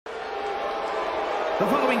The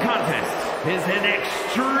following contest is an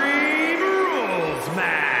Extreme Rules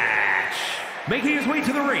match. Making his way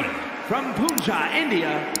to the ring from Punjab,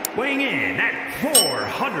 India, weighing in at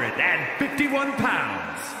 451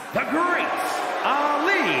 pounds, the Great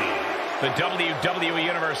Ali. The WWE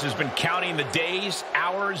Universe has been counting the days,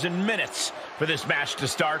 hours, and minutes for this match to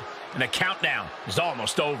start, and the countdown is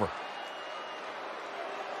almost over.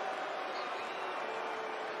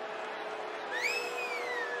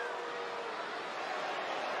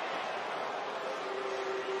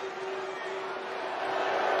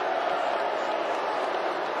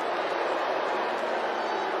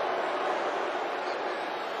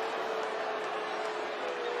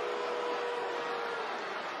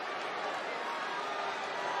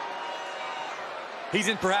 He's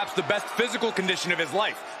in perhaps the best physical condition of his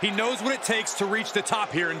life. He knows what it takes to reach the top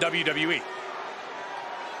here in WWE.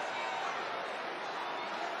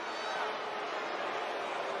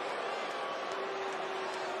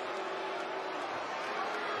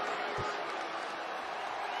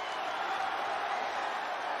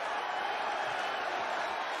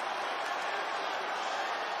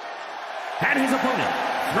 And his opponent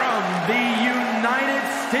from the United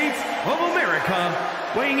States of America,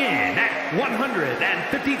 weighing in at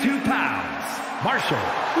 152 pounds, Marshall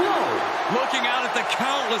Lowe. Looking out at the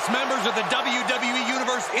countless members of the WWE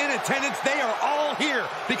Universe in attendance, they are all here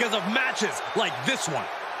because of matches like this one.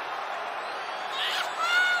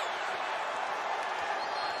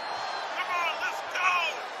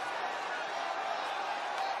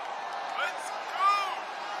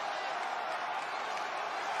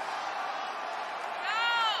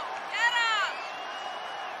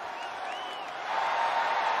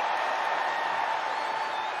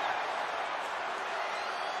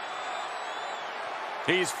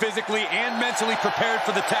 He's physically and mentally prepared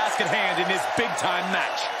for the task at hand in his big-time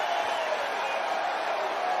match.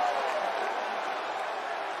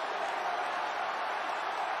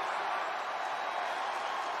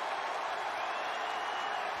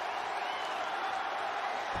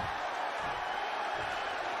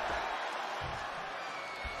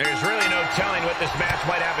 There's really no telling what this match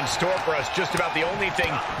might have in store for us. Just about the only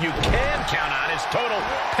thing you can count on is total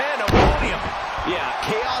pandemonium. Yeah,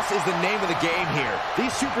 chaos is the name of the game here.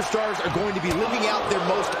 These superstars are going to be living out their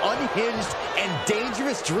most unhinged and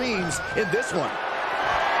dangerous dreams in this one.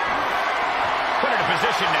 Put into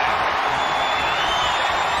position now.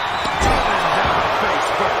 Face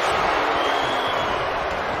first.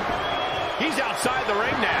 He's outside the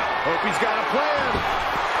ring now. Hope he's got a plan.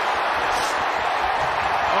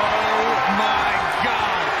 Oh, my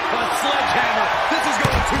God. A sledgehammer. This is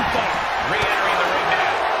going too far. Re-entering the ring now.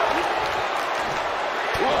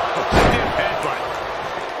 Stiff headbutt.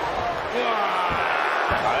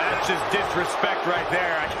 That's just disrespect right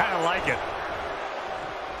there. I kind of like it.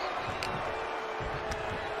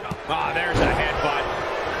 There's a headbutt.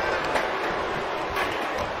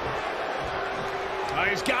 Oh,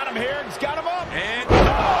 he's got him here. He's got him up. And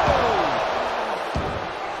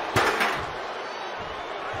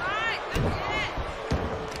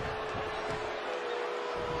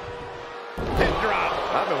Pin drop.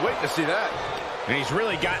 I've been waiting to see that. And he's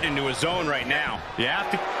really gotten into his zone right now. you have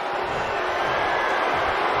to...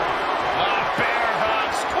 Bear hug,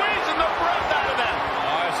 squeezing the breath out of them.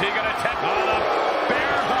 Is he going to take the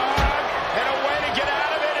bear hug? And a way to get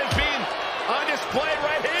out of it is being on display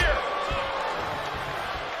right here.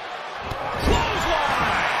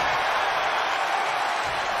 Clothesline.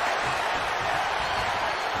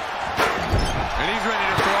 And he's ready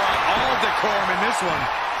to throw out all decorum in this one.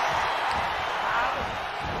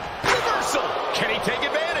 Can he take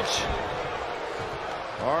advantage?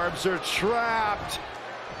 Arms are trapped.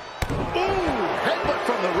 Ooh, headbutt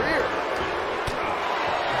from the rear.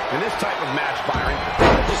 In this type of match, Byron,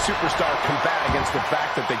 how does a superstar combat against the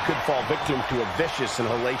fact that they could fall victim to a vicious and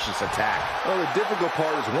hellacious attack? Well, the difficult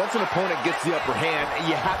part is once an opponent gets the upper hand,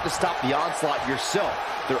 you have to stop the onslaught yourself.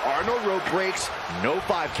 There are no rope breaks, no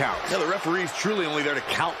 5 counts. Yeah, the referee's truly only there to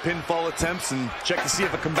count pinfall attempts and check to see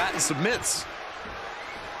if a combatant submits.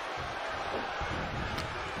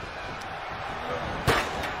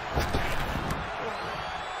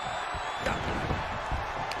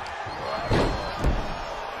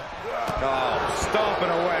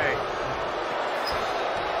 Stomping away.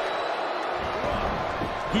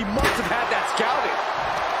 He must have had that scouted.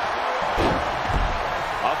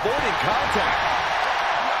 Avoiding contact.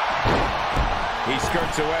 He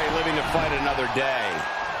skirts away, living to fight another day.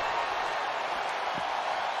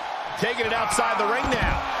 Taking it outside the ring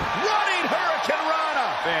now. Running Hurricane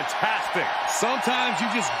Rana. Fantastic. Sometimes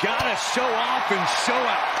you just gotta show off and show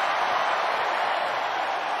out.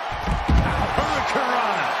 Hurricane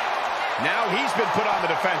Rana. Now he's been put on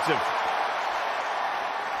the defensive.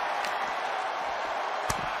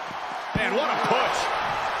 Man, what a push.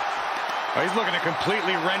 Oh, he's looking to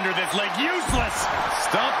completely render this leg useless.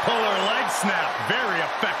 Stump puller leg snap. Very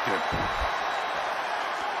effective.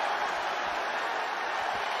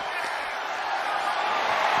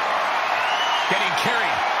 Getting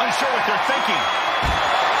carried. Unsure what they're thinking.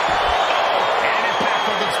 Oh, and an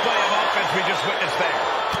impactful display of offense we just witnessed there.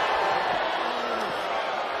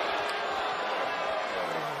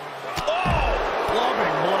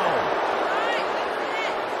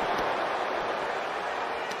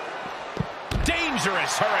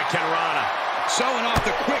 Dangerous Hurricane Rana. Showing off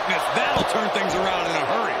the quickness. That'll turn things around in a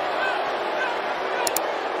hurry.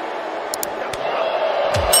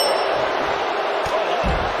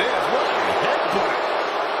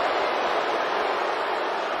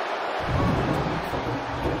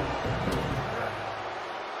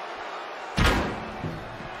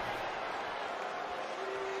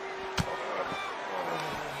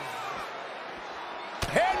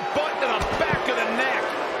 Headbutt to the back of the neck.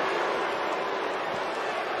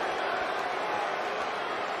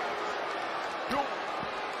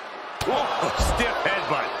 Oh, stiff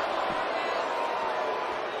headbutt.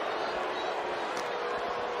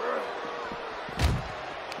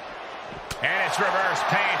 And it's reverse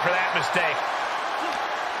pain for that mistake.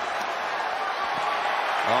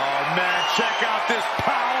 Oh, man, check out this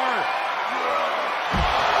power.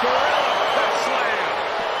 Gorilla slam.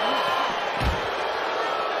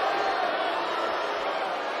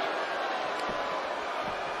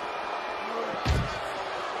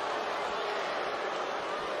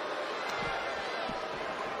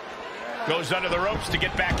 Goes under the ropes to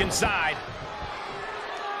get back inside.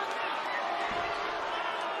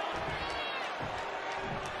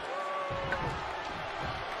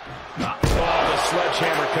 Oh, the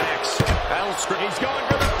sledgehammer connects. He's going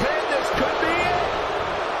for the pin. This could be it.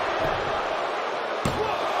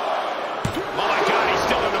 Oh, my God, he's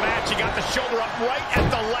still in the match. He got the shoulder up right at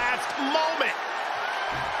the last moment.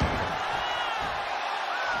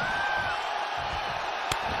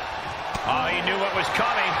 Oh, he knew what was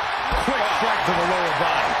coming. Quick strike to the lower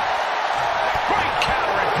body. Great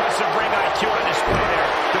counter. Impressive ring IQ on display there.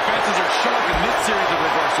 Defenses are sharp in this series of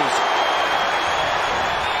reversals.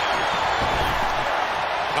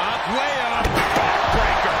 Up, way up.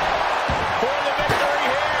 Backbreaker for the victory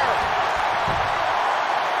here.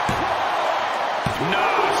 No,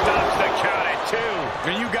 stops the count at 2.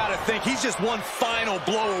 And you got to think he's just one final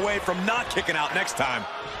blow away from not kicking out next time.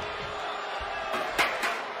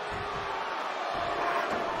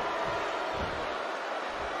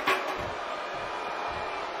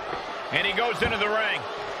 And he goes into the ring.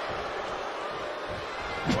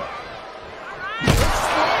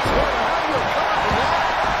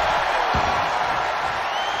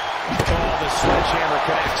 Oh, the sledgehammer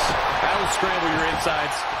connects. That'll scramble your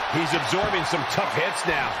insides. He's absorbing some tough hits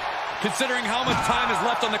now. Considering how much time is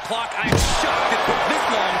left on the clock, I'm shocked it took this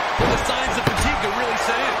long for the signs of fatigue to really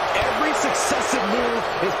set in. Every successive move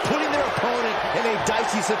is putting their opponent in a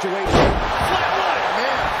dicey situation. Flatline!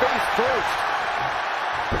 Man, face first.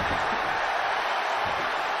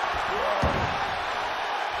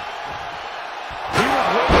 He was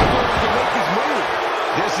waiting for him to make his move.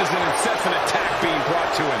 This is an incessant attack being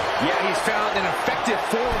brought to him. Yeah, he's found an effective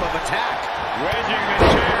form of attack. Wedging the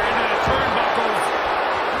chair into the turnbuckles.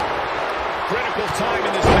 Critical time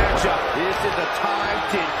in this matchup. This is a time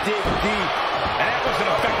to dig deep. And that was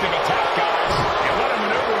an effective attack, guys. And what a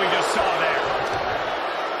maneuver we just saw there.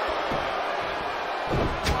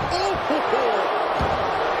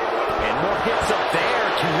 And more hits up there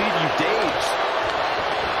can leave you dazed.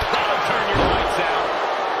 That'll turn your lights out.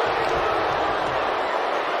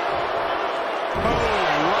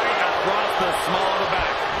 Boom, right across the small of the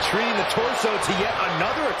back. Treating the torso to yet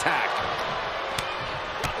another attack.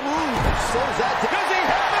 Ooh, slows that down. Does he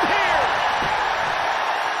have it here?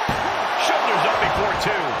 Shoulders up before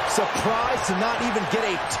 2. Surprised to not even get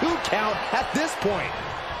a 2 count at this point.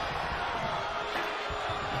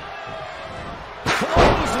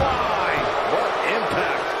 Clothesline! What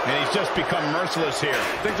impact. And he's just become merciless here.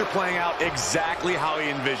 Things are playing out exactly how he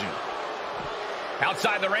envisioned.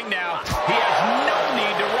 Outside the ring now. He has no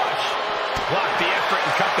need to rush. Block the effort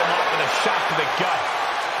and cut them off with a shot to the gut.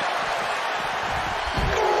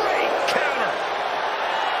 Great counter.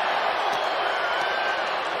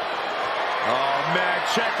 Oh, man,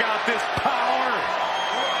 check out this power.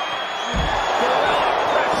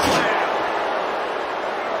 Press slam.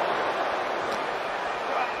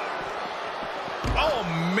 Oh,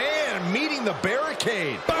 man, meeting the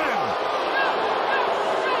barricade. Boom.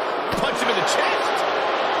 Punch him in the chest.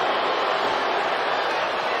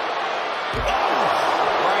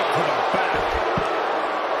 Right to the back.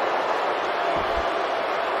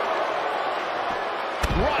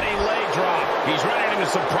 Running leg drop. He's running into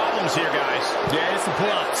some problems here, guys. Yeah, he has to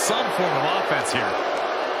pull out some form of offense here.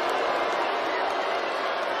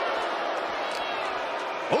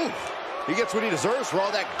 Oh, he gets what he deserves for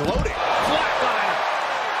all that gloating. Flatliner.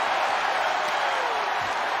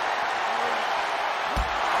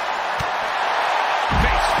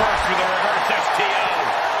 Face first with a reverse STO.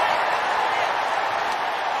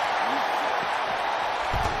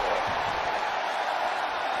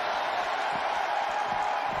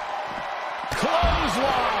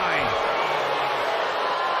 Clothesline.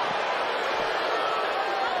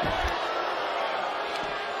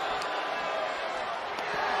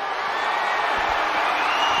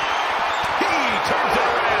 He turns it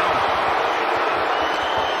around.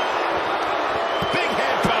 Big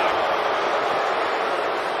head pop.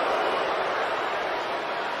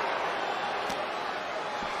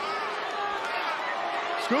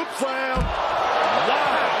 Scoop slam.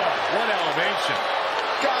 Wow, what elevation.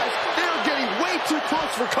 Guys, they're getting way too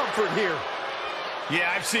close for comfort here.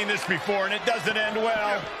 Yeah, I've seen this before, and it doesn't end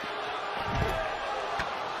well.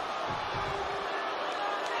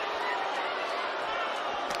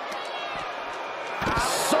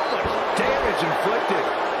 So much damage inflicted.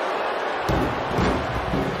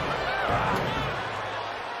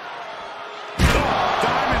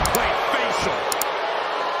 Diamond plate facial.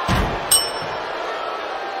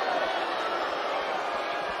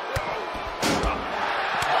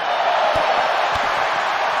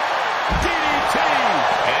 DDT.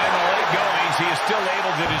 And the late goings, he is still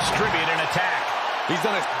able to distribute an attack. He's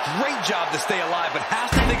done a great job to stay alive, but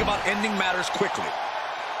has to think about ending matters quickly.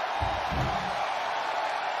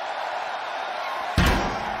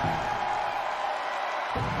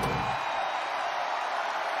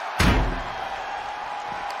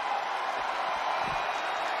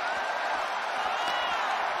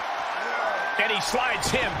 And he slides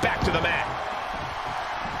him back to the mat.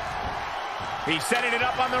 He's setting it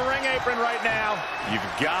up on the ring apron right now. You've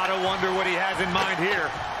got to wonder what he has in mind here.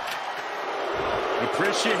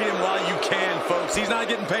 Appreciate him while you can, folks. He's not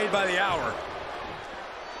getting paid by the hour.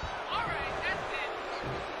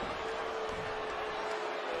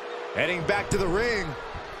 Heading back to the ring.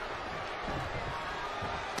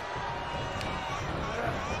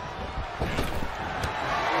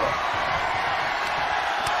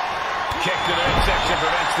 Kick to the midsection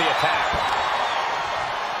prevents the attack.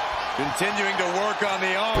 Continuing to work on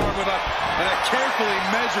the arm with a carefully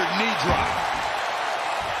measured knee drop.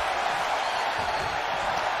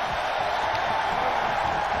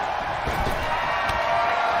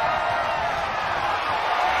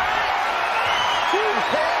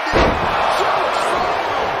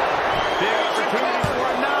 Big opportunity for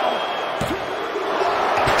him now.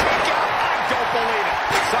 Kick out. I don't believe it.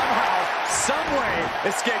 Somehow, someway,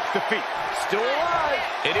 escaped defeat. Still alive.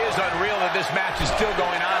 It is unreal that this match is still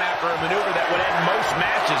going on after a maneuver that would end most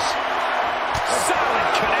matches. Solid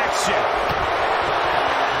connection.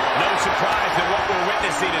 No surprise that what we're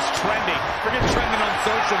witnessing is trending. Forget trending on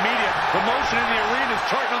social media. The motion in the arena is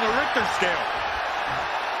charting on the Richter scale.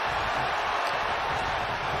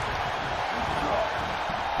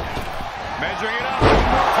 Measuring it up.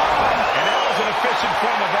 And that was an efficient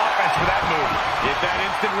form of offense for that move. Get that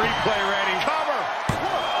instant replay ready. Cover.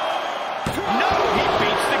 No, he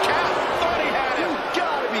beats the count. Thought he had him.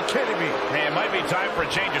 Gotta be kidding me. Man, it might be time for a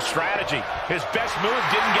change of strategy. His best move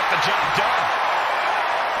didn't get the job done.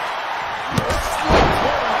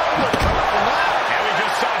 And we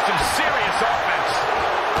just saw some serious offense.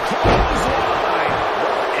 Clothesline.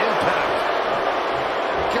 What impact.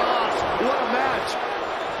 Gosh, what a match.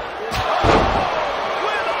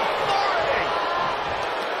 With authority.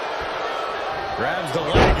 Grabs the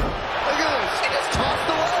leg. Look at this. He just tossed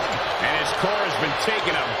the leg. And his core has been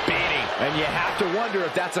taking a beating. And you have to wonder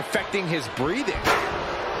if that's affecting his breathing.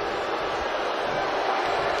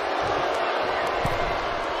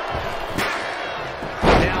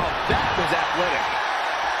 Now that was athletic.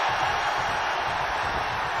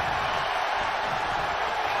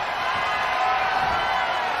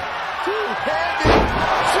 Two-handed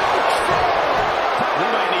We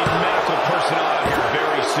might need medical personnel out here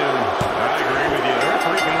very soon. I agree with you. The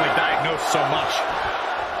referee can only diagnose so much.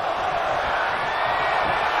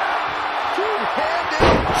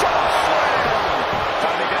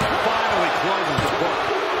 I think that finally closes the book.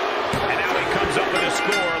 And now he comes up with a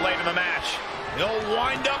score late in the match. He'll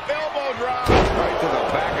wind up elbow drop. Right to the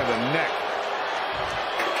back of the neck.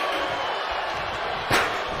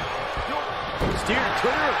 Steered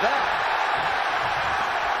clear of that.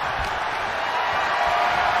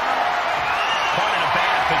 Caught in a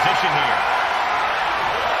bad position here.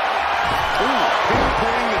 Ooh,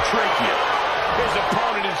 pinpointing the trachea. His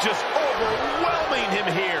opponent is just overwhelming him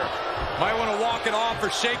here. Might want to walk it off or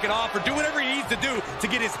shake it off or do whatever he needs to do to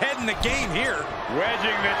get his head in the game here.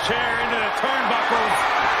 Wedging the chair into the turnbuckles.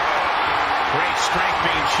 Great strength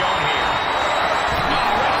being shown here.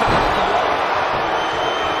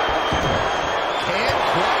 Can't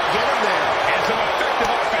quite get him there. And some effective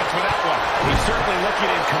offense with that one. He's certainly looking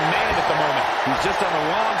in command at the moment. He's just on the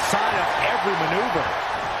wrong side of every maneuver.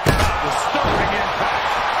 Disturbing impact.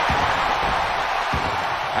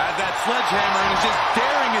 Has that sledgehammer and is just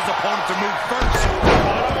daring his opponent to move first.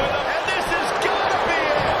 And this has got to be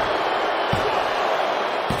it.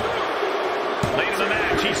 Late in the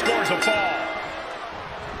match, he scores a fall.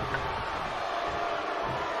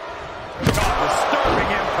 Disturbing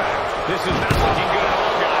impact. This is not looking good at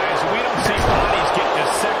all, guys. We don't see bodies get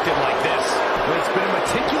dissected like this. It's been a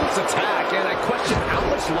meticulous attack, and I question how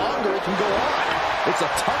much longer it can go on. It's a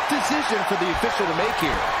tough decision for the official to make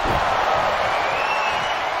here.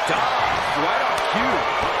 Dodge right on cue.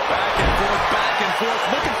 Back and forth,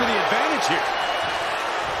 looking for the advantage here.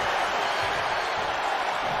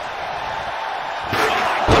 Oh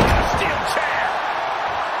my God, steel chair.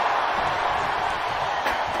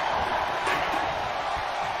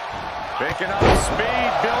 Picking up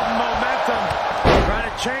speed, building momentum. Trying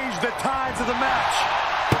to change the tides of the match.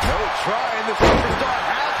 No trying. The superstar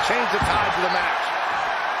has changed the tides of the match.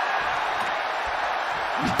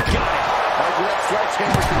 That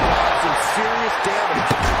sledgehammer can cause some serious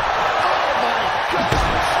damage. Oh my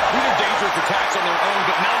gosh! These are dangerous attacks on their own,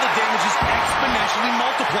 but now the damage is exponentially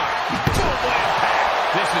multiplied. Boom,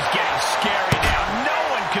 impact. This is getting scary now. No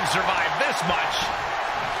one can survive this much.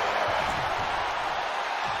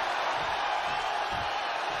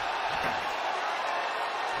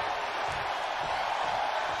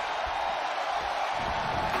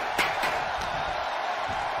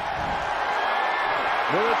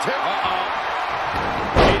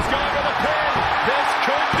 He's going for the pin. This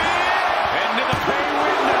could be it. Into the pay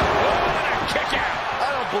window. What a kick out. I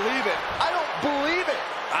don't believe it. I don't believe it.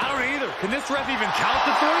 I don't either. Can this ref even count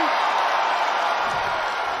the three?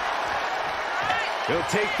 He'll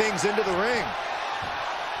take things into the ring.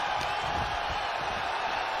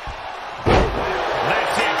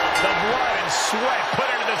 That's it. The blood and sweat put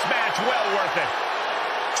into this match. Well worth it.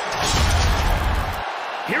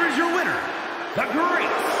 Here is your winner, the Great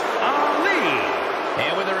Khali.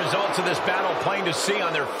 And with the results of this battle plain to see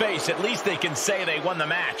on their face, at least they can say they won the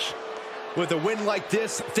match. With a win like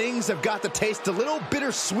this, things have got to taste a little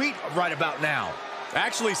bittersweet right about now.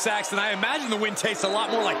 Actually, Saxton, I imagine the win tastes a lot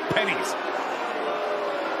more like pennies.